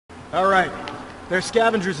All right. There's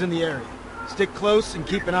scavengers in the area. Stick close and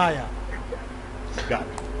keep an eye out. Got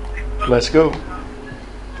it. Let's go.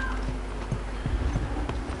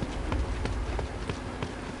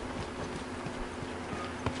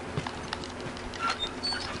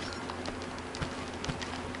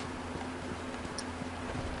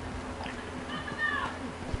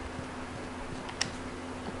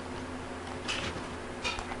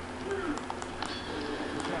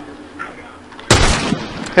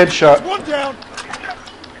 Headshot. One down.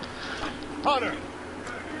 Hunter.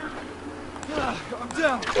 I'm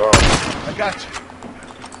down. Oh, I got you.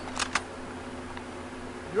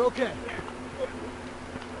 You're okay.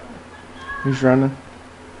 He's running.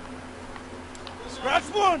 Scratch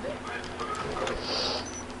one.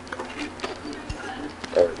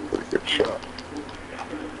 That was a pretty good shot.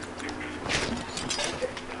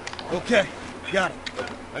 Okay. Got it.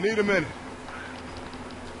 I need a minute.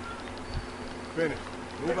 Finish.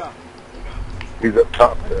 Move out. He's up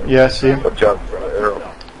top there. Yeah, I see him. Watch out for the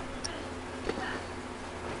arrow.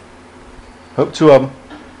 Oh, two of them.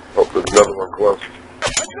 Oh, there's another one close.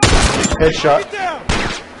 Headshot. Get down.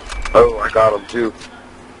 Oh, I got him too.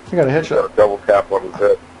 I got a Got headshot. a double tap on his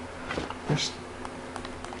head. There's...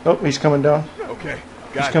 Oh, he's coming down. Okay.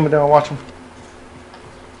 He's Got it. coming down. Watch him.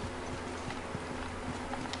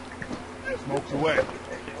 Smoke's away.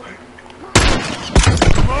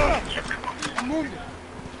 I'm wounded.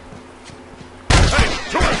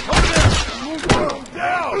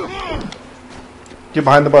 Down! Get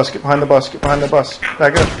behind the bus. Get behind the bus. Get behind the bus.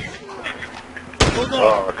 Back up. Hold on.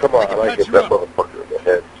 Oh, come on. I get that motherfucker in the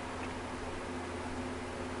head.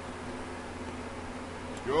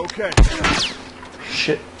 You're okay.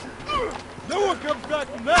 Shit. No one comes back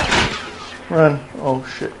from that. Run. Oh,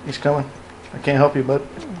 shit. He's coming. I can't help you, bud.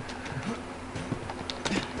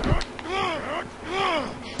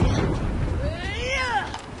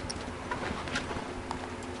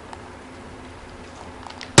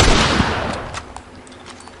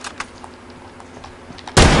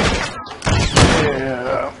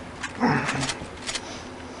 Yeah.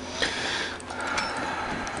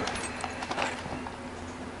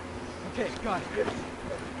 Okay, got it.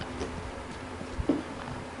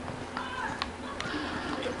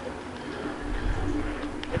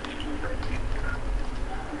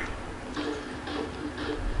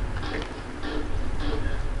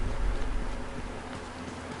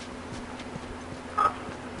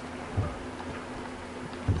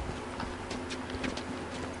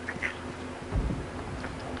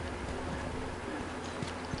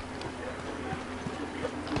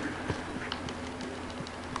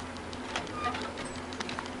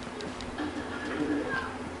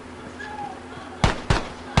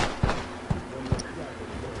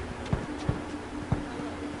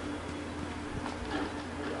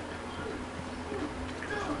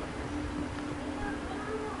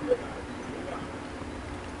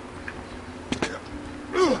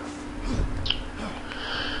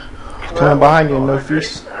 Coming behind you, no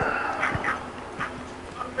fears.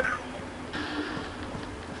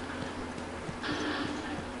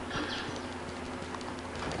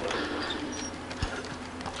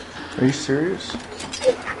 Are you serious?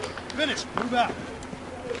 Finish. Move out.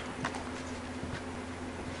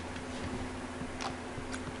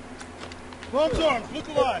 Bombs armed. Look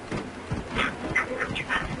alive.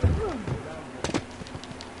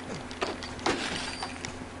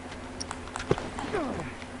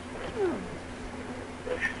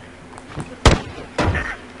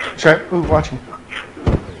 Try. Ooh, watching.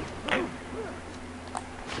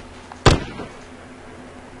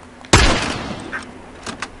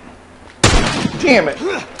 Damn it!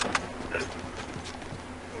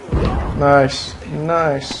 Nice,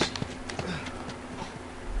 nice.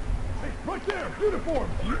 Right there, uniform.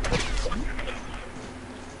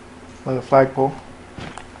 Like a flagpole.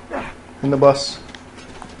 In the bus.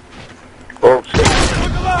 Oh, shit.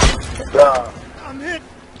 Look alive. Ah, I'm hit.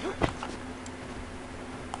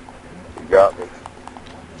 you got me.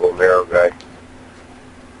 Little narrow guy.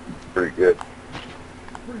 Pretty good.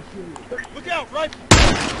 Look out, right.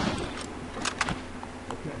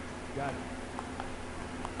 Okay, got it.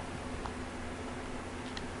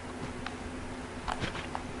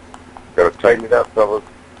 Gotta tighten it up, fellas.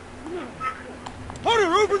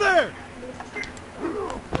 Hunter, over there.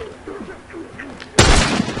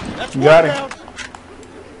 That's You one got it. down.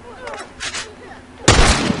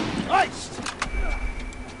 Iced.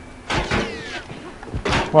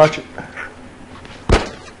 Watch it.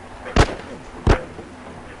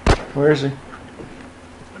 Where is he?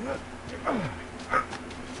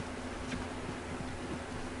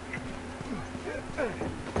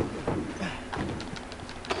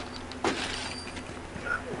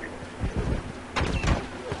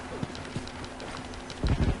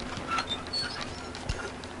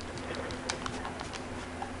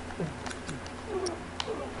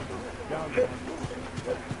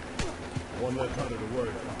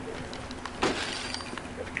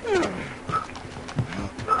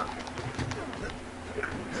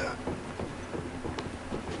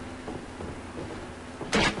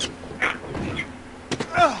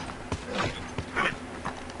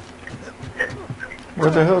 Where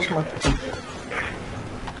the hell's my...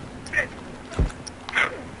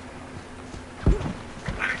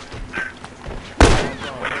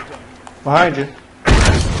 Behind you.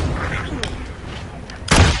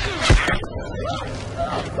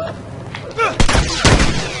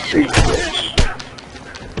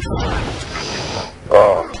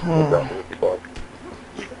 Oh, that was fun.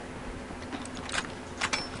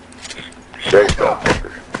 Shake that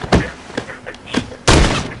fucker.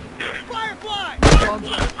 Firefly!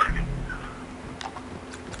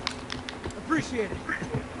 Appreciate it.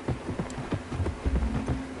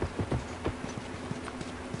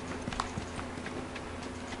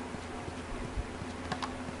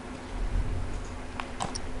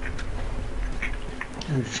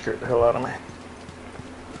 You scared the hell out of me.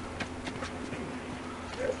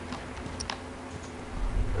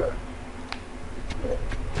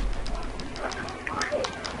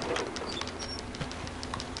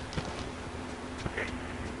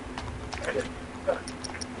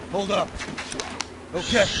 Hold up.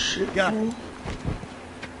 Okay, got it.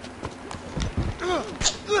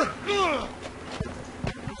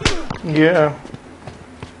 Yeah.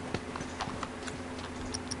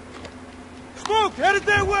 Smoke, headed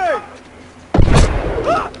that way!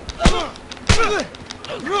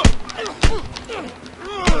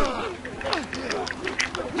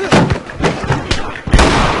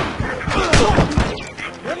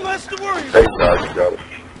 One less to worry about. Hey, guys, you got it.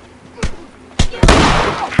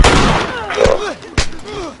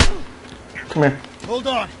 Come here. Hold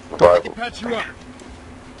on. I Survival. can patch you up.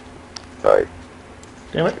 Nice.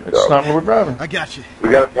 Damn it. It's not when we're driving. I got you. We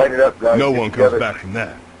gotta tighten it up, guys. No Get one together. comes back from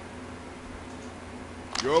that.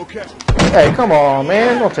 You're okay. Hey, come on,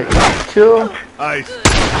 man. Don't take a kill. Ice.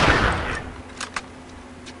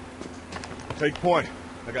 Take point.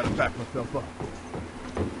 I gotta pack myself up.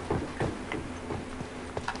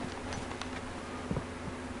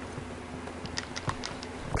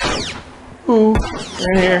 Ooh.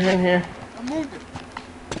 In here, in here. I'm wounded.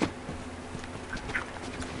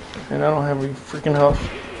 And I don't have any freaking health.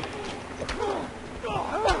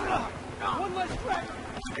 One less crack.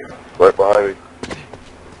 Right behind me.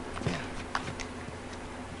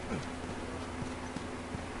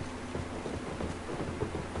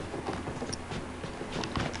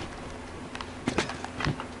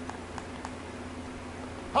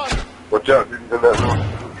 Watch out, dude, he's in that room.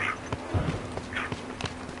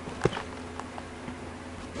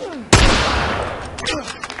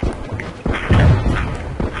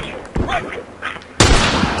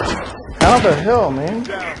 How the hell, man?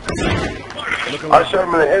 I shot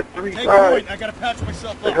him in the head 3 Take times. point. I gotta patch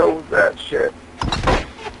myself What the up. hell was that shit?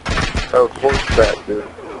 That was horseback, dude.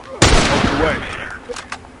 Away.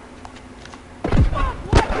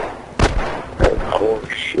 That was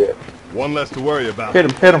horse shit. One less to worry about. Hit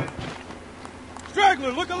him, hit him.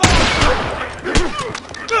 Straggler, look alive!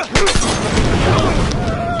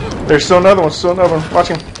 There's still another one, still another one. Watch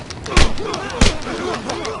him.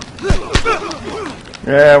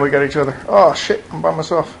 Yeah, we got each other. Oh, shit. I'm by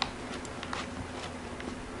myself.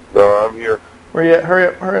 No, I'm here. Where you at? Hurry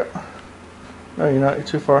up, hurry up. No, you're not. You're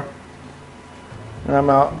too far. And I'm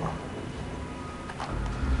out.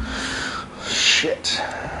 Shit.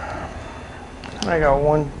 I got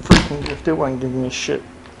one freaking gift. It wasn't giving me shit.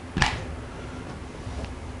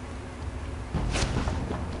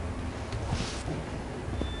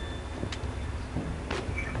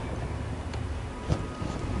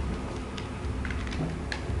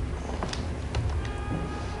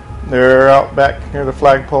 They're out back near the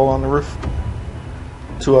flagpole on the roof.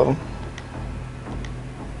 2 of them.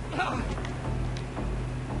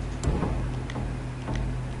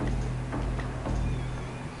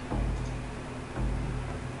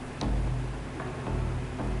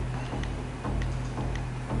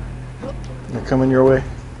 They're coming your way.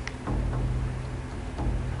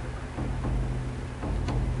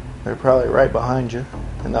 They're probably right behind you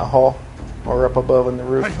in that hall or up above in the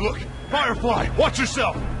roof. Hey, look! Firefly! Watch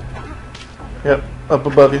yourself! Yep, up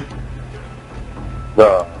above you.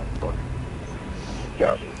 No. Fuck.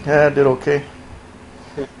 Got me. Yeah, I did okay.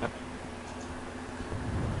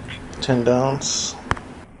 10 downs.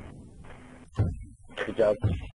 Good job.